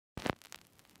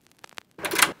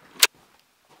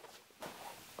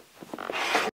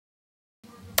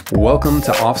Welcome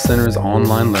to Off Center's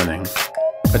online learning,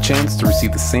 a chance to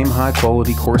receive the same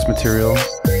high-quality course material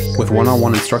with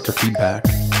one-on-one instructor feedback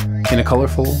in a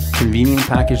colorful, convenient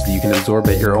package that you can absorb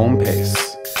at your own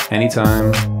pace,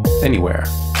 anytime, anywhere.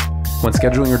 When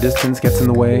scheduling or distance gets in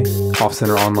the way, Off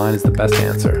Center Online is the best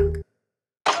answer.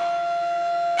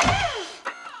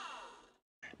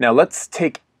 Now let's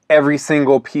take every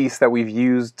single piece that we've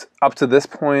used up to this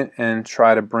point and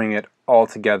try to bring it all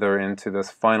together into this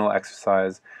final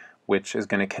exercise, which is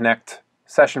going to connect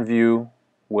session view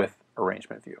with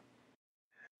arrangement view.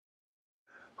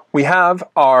 We have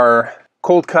our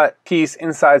cold cut piece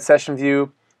inside session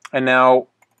view, and now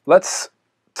let's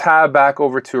tab back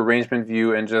over to arrangement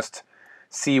view and just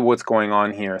see what's going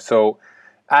on here. So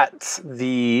at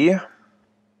the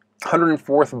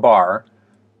 104th bar,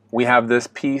 we have this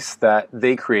piece that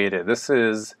they created. This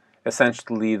is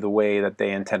essentially the way that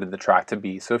they intended the track to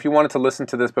be. So if you wanted to listen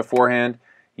to this beforehand,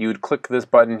 you would click this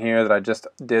button here that I just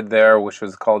did there, which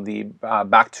was called the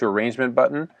back to arrangement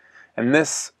button. And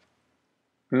this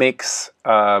makes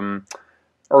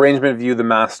arrangement view the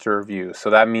master view. So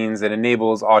that means it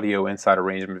enables audio inside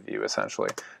arrangement view, essentially.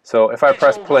 So if I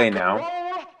press play now,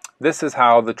 this is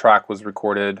how the track was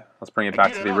recorded. Let's bring it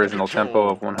back to the original tempo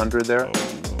of 100 there.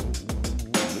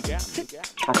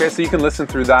 Okay, so you can listen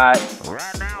through that.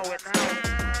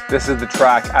 This is the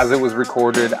track as it was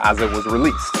recorded, as it was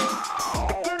released.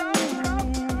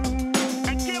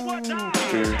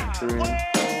 2, 3.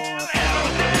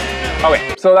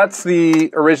 Okay, so that's the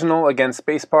original. Again,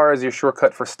 spacebar is your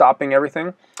shortcut for stopping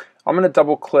everything. I'm going to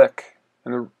double click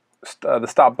in the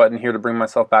stop button here to bring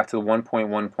myself back to the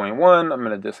 1.1.1. I'm going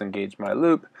to disengage my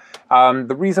loop.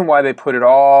 The reason why they put it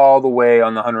all the way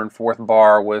on the 104th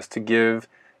bar was to give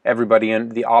everybody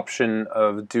the option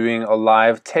of doing a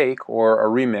live take or a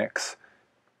remix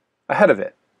ahead of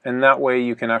it. And that way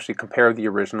you can actually compare the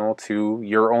original to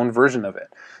your own version of it.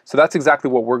 So that's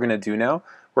exactly what we're going to do now.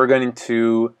 We're going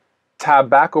to tab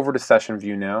back over to session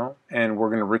view now, and we're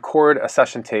going to record a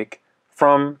session take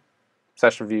from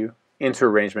session view into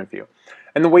arrangement view.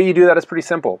 And the way you do that is pretty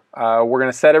simple. We're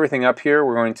going to set everything up here.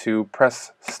 We're going to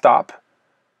press stop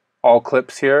all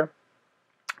clips here.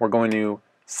 We're going to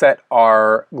set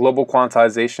our global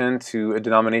quantization to a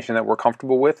denomination that we're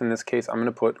comfortable with. In this case, I'm going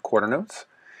to put quarter notes.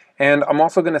 And I'm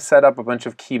also going to set up a bunch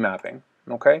of key mapping,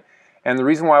 okay? And the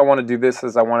reason why I want to do this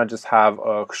is I want to just have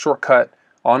a shortcut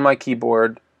on my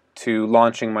keyboard to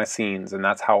launching my scenes, and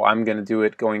that's how I'm going to do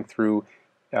it, going through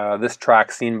this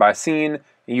track scene by scene,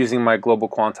 using my global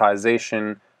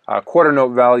quantization quarter note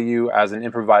value as an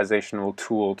improvisational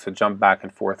tool to jump back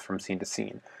and forth from scene to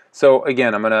scene. So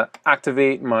again, I'm going to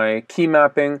activate my key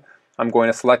mapping. I'm going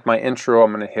to select my intro.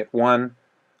 I'm going to hit 1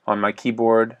 on my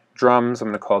keyboard. Drums, I'm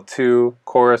going to call 2.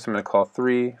 Chorus, I'm going to call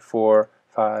 3, 4,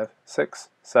 5, 6,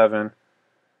 7,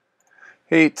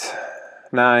 8,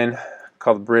 9.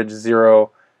 Call the bridge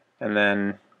 0. And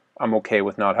then I'm okay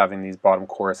with not having these bottom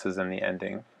choruses in the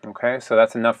ending. Okay, so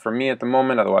that's enough for me at the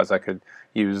moment. Otherwise, I could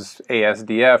use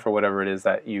ASDF or whatever it is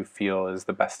that you feel is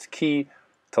the best key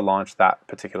to launch that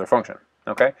particular function.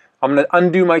 Okay, I'm going to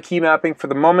undo my key mapping for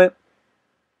the moment.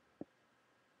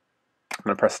 I'm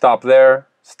going to press stop there,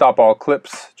 stop all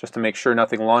clips, just to make sure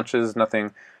nothing launches,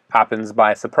 nothing happens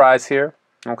by surprise here.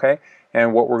 Okay,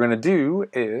 and what we're going to do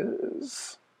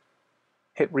is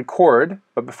hit record,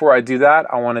 but before I do that,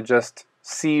 I want to just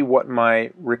see what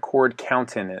my record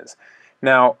count in is.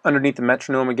 Now, underneath the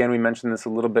metronome, again, we mentioned this a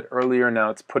little bit earlier, now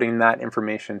it's putting that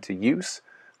information to use.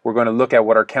 We're going to look at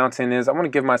what our count in is. I want to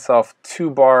give myself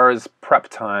 2 bars prep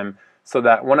time so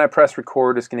that when I press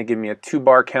record, it's going to give me a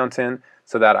 2-bar count in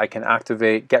so that I can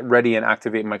get ready and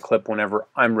activate my clip whenever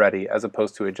I'm ready, as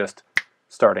opposed to it just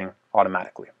starting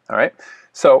automatically. All right,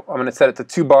 so I'm going to set it to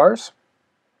 2 bars,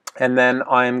 and then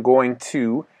I'm going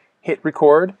to hit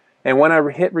record. And when I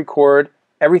hit record,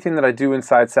 everything that I do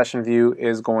inside session view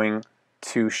is going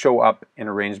to show up in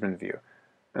arrangement view.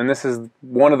 And this is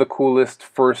one of the coolest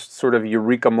first sort of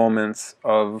eureka moments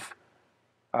of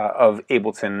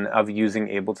Ableton, of using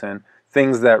Ableton.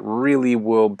 Things that really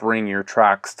will bring your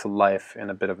tracks to life in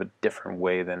a bit of a different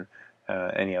way than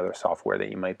any other software that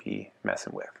you might be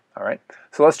messing with. All right,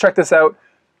 so let's check this out.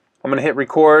 I'm going to hit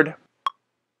record.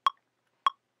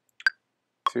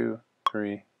 2,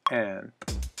 3, and...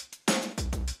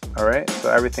 All right,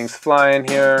 so everything's flying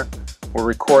here. We're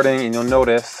recording, and you'll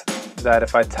notice that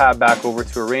if I tab back over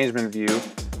to arrangement view,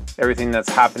 everything that's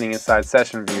happening inside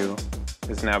session view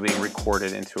is now being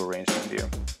recorded into arrangement view.